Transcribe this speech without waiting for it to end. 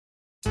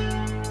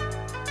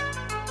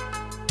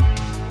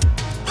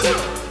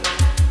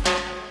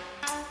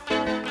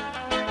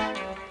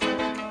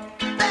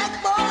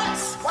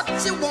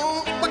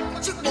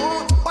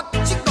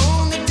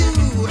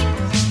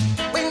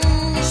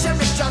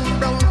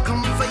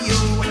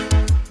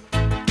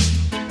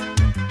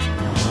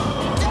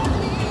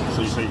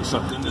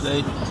sucked in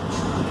today?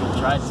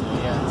 Tried to,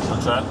 yeah.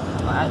 What's that?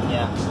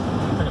 Yeah,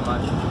 pretty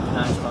much.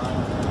 9-5.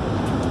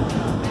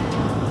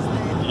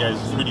 You guys,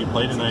 who do you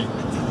play tonight?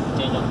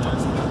 Daniel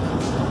Jones.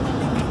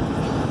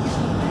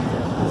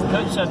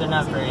 Coach said they're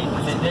not very.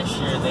 This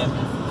year they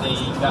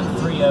got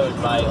 3-0'd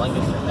by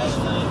Lancaster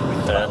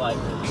Mennonite. But like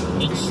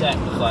each set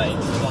was like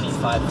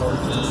 25-14,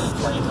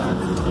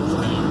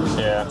 25-15.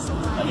 Yeah.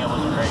 Like it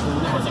wasn't great.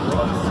 It wasn't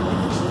close.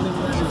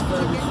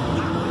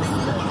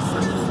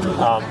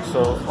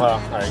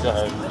 Alright, go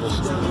ahead.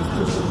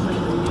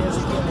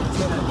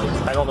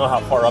 I don't know how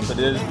far up it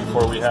is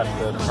before we have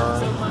to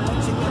turn.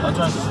 I'll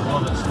drive a little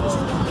bit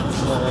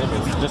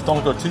slower. Just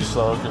don't go too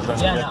slow, because then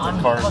yeah, you no, get the I'm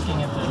car.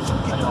 looking at this. I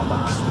don't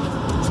behind.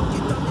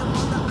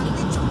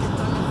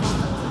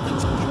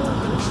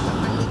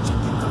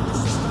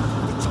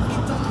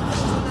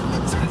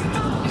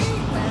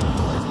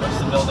 What's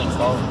the building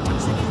called?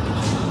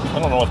 I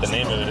don't know what the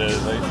name of it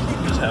is. I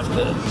just have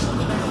to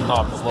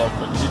look,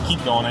 but you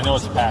keep going. I know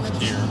it's past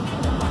here.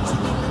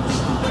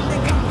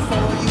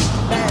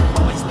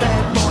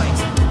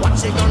 What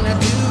you gonna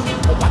do?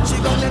 What you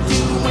gonna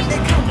do when they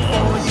come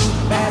for you?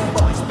 Bad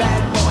boys,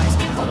 bad boys.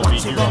 What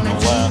you gonna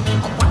do?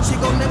 What you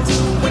gonna do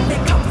when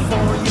they come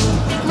for you?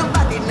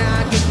 Nobody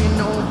now give you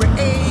no break.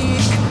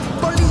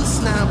 Police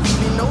now give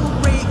you no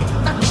break.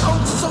 That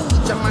old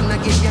soldier man now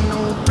give you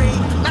no break.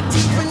 Not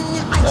even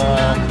your eyes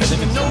now give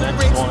you no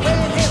break.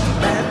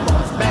 Bad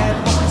boys, bad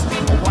boys.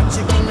 What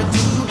you gonna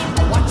do?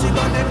 What you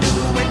gonna do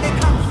when they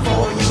come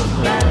for you?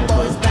 Bad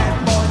boys,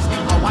 bad boys.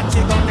 What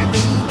you gonna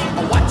do?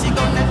 What you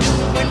gonna do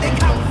when they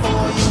come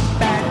for you?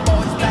 Bad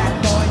boys, bad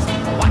boys.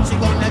 What you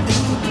gonna do?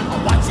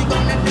 What you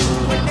gonna do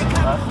when they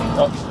come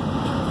for you?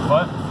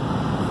 What?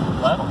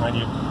 Left? Behind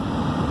you.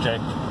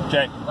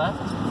 Jay. Left?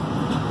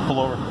 Pull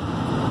over.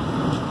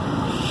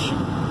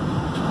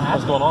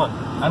 What's going on?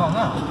 I don't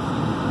know.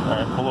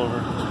 Alright, pull over.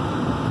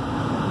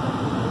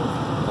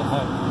 What the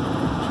heck?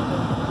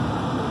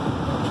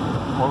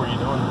 What were you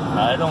doing?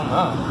 I don't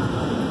know.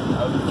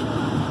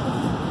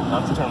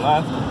 Not to turn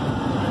left.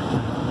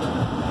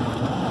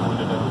 What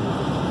to do?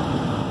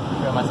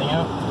 Got my thing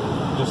out?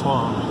 Just hold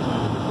on.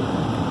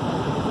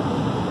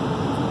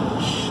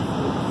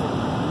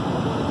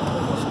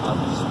 I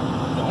was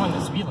going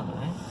the speed limit,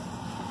 right?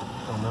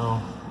 Don't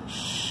know.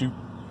 Shoot.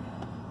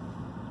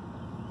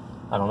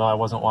 I don't know. I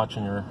wasn't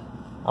watching your.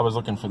 I was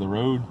looking for the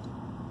road.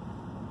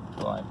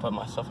 Well, I put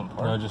myself in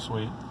park. No, just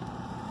wait.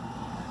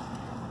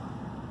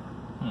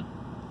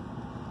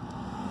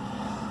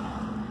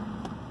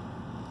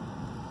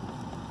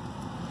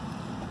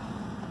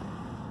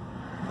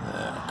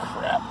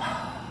 Crap.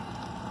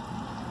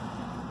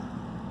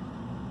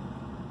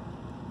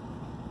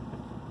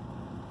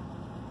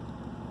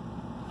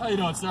 How you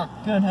doing, sir?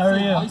 Good, how are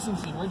you?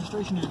 License and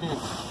registration of your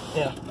vehicle.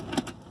 Yeah.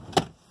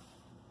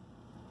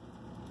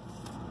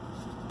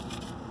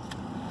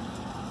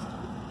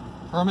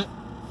 Permit?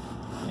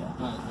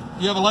 Yeah.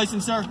 You have a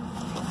license, sir?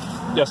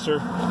 Yes, sir.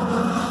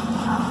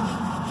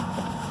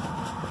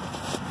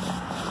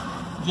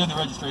 Do you have the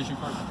registration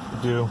card?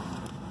 Do.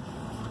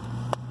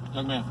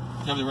 Young man, do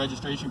you have the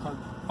registration card?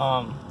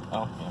 Oh,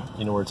 yeah.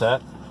 You know where it's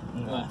at?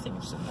 No, I think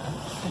it's in there.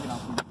 Take it out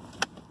for me.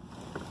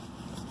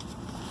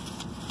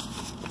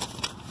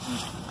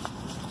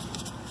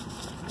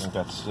 I think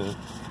that's it.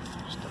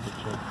 Just double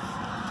check.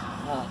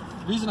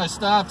 The reason I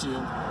stopped you,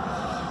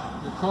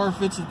 your car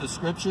fits the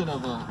description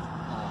of a,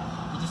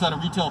 we just had a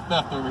retail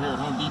theft over here at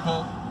Home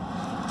Depot.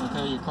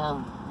 Okay, your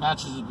car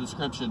matches the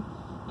description.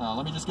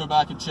 Let me just go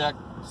back and check,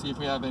 see if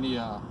we have any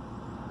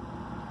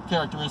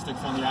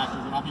characteristics on the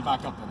actors, and I'll be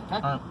back up then, okay?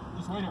 All right.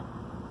 Just wait here.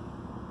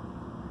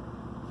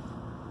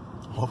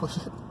 What was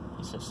it?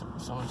 He said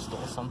someone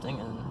stole something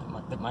and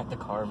the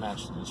car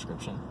matched the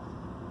description.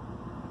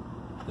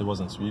 It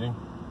wasn't speeding?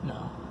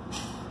 No.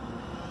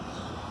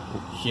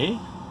 Okay.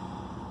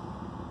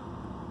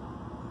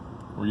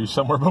 Were you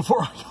somewhere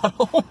before I got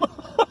home?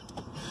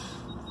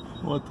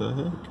 What the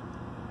heck?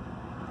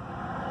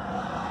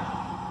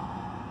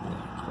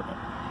 Yeah, crap.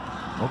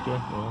 Okay,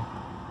 well.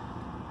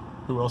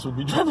 Who else would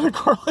be driving a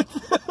car like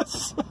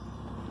this?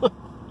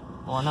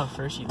 Well, I know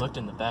first he looked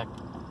in the back.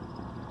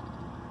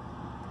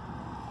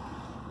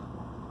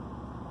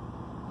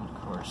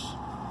 Of course.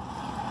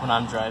 When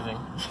I'm driving.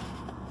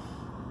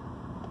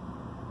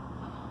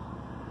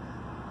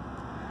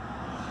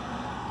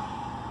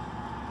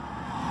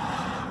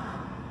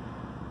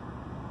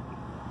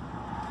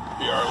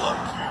 Be our luck.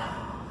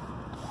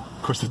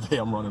 Of course, today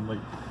I'm running late.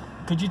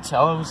 Could you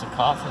tell it was a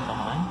cop from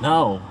behind?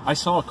 No, I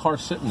saw a car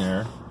sitting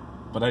there,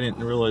 but I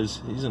didn't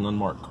realize he's an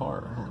unmarked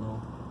car. I don't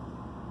know.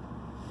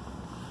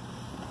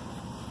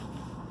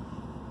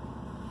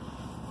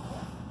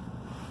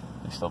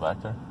 He's still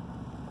back there?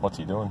 What's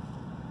he doing?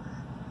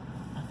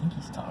 I think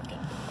he's talking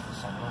to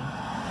someone.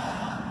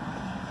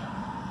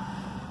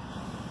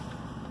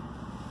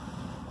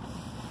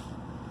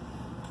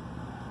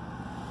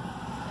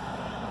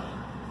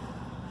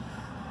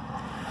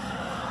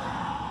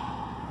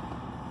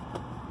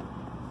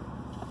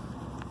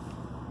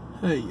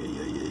 Hey.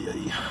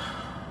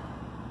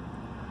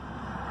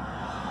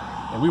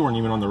 And we weren't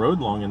even on the road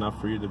long enough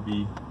for you to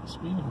be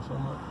speeding so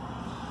much.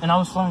 And I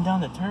was slowing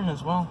down the turn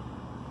as well.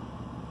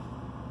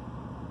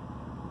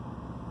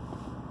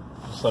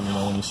 Just let me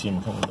know when you see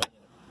him coming back.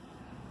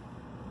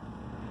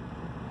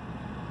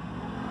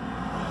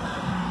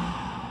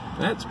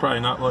 That's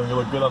probably not going to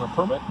look good on a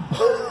permit.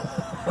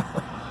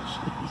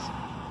 Jeez.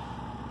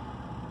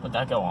 Would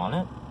that go on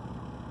it?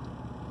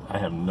 I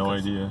have no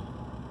idea.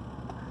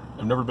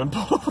 I've never been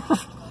pulled over for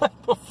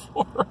that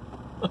before.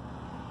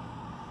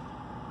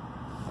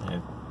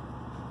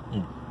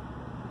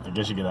 I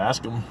guess you could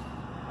ask him.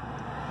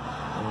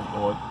 I don't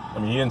know what. I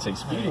mean, he didn't say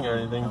speeding or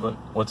anything, but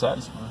what's that?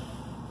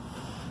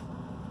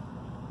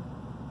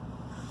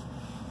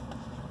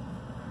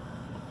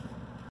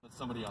 That's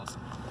somebody else.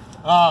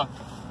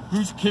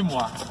 Who's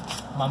Kimwa?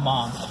 My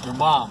mom. Your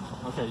mom.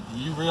 Okay. Do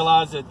you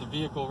realize that the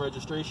vehicle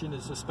registration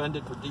is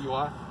suspended for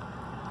DUI?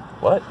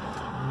 What?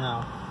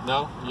 No.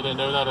 No, you didn't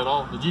know that at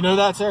all. Did you know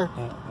that, sir?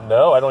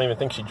 No, I don't even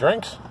think she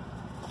drinks.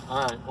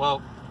 All right.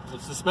 Well,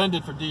 it's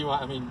suspended for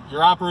DUI. I mean,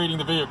 you're operating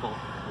the vehicle,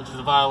 which is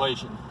a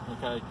violation.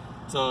 Okay.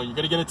 So you're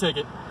going to get a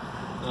ticket.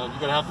 You're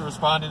going to have to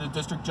respond to the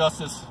district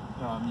justice.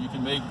 You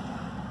can make,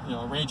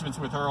 arrangements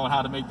with her on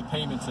how to make the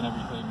payments and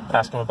everything.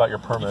 Ask him about your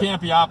permit. You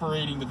can't be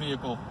operating the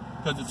vehicle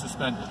because it's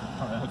suspended.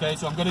 Okay.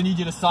 So I'm going to need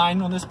you to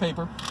sign on this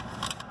paper.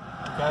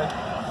 Okay. You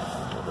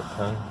have a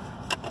pen?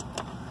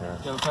 Here.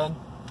 You have a pen?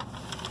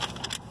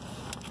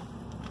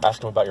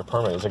 Ask him about your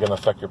permit. Is it going to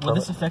affect your permit?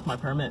 Will this affect my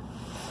permit?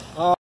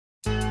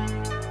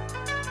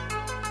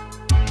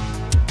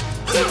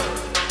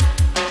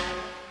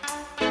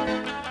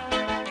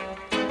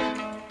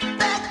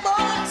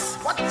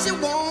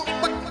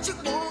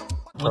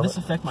 Will this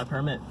affect my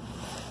permit?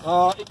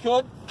 It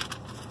could.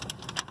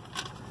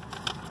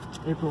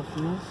 April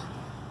Fools?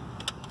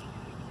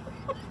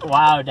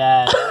 Wow,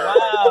 Dad.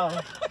 Wow.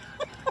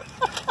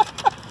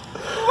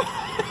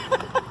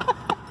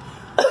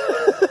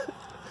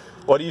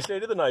 What do you say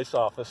to the nice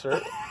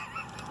officer?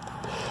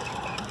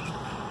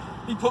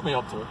 He put me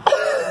up to it.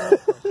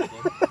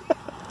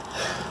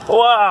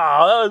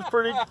 Wow, that was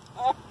pretty...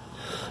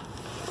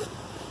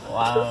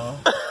 Wow.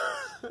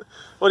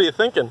 What are you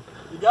thinking?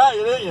 You got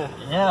it, didn't you?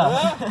 Yeah.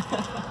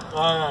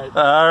 All right.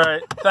 All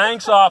right.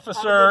 Thanks,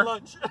 officer. Have a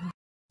good lunch.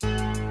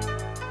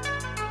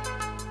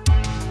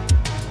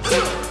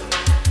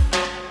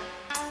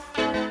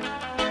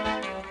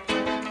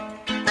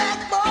 Bad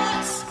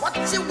boys, what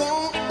you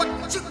want,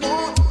 what you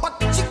want,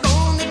 what you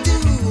gonna do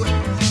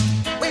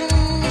when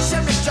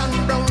Sheriff John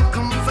Brown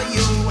come for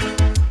you?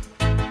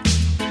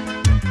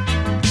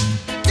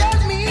 Tell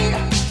me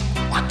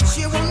what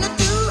you wanna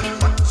do,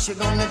 what you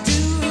gonna do.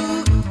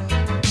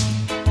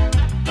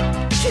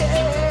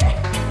 Yeah,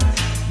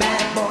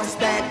 bad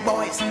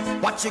boys,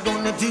 what you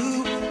gonna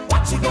do?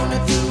 What you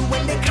gonna do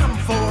when they come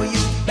for you?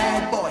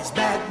 Bad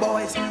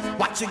boys,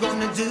 what you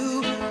gonna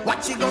do?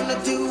 What you gonna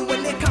do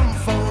when they come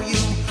for you?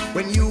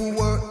 When you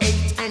were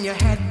 8 and you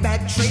had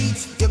bad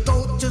traits, you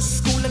go to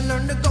school and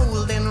learn the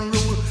golden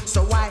rule.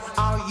 So why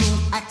are you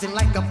acting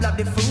like a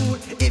bloody fool?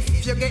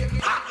 If you get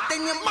hot,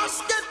 then you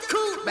must get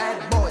cool.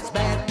 Bad boys,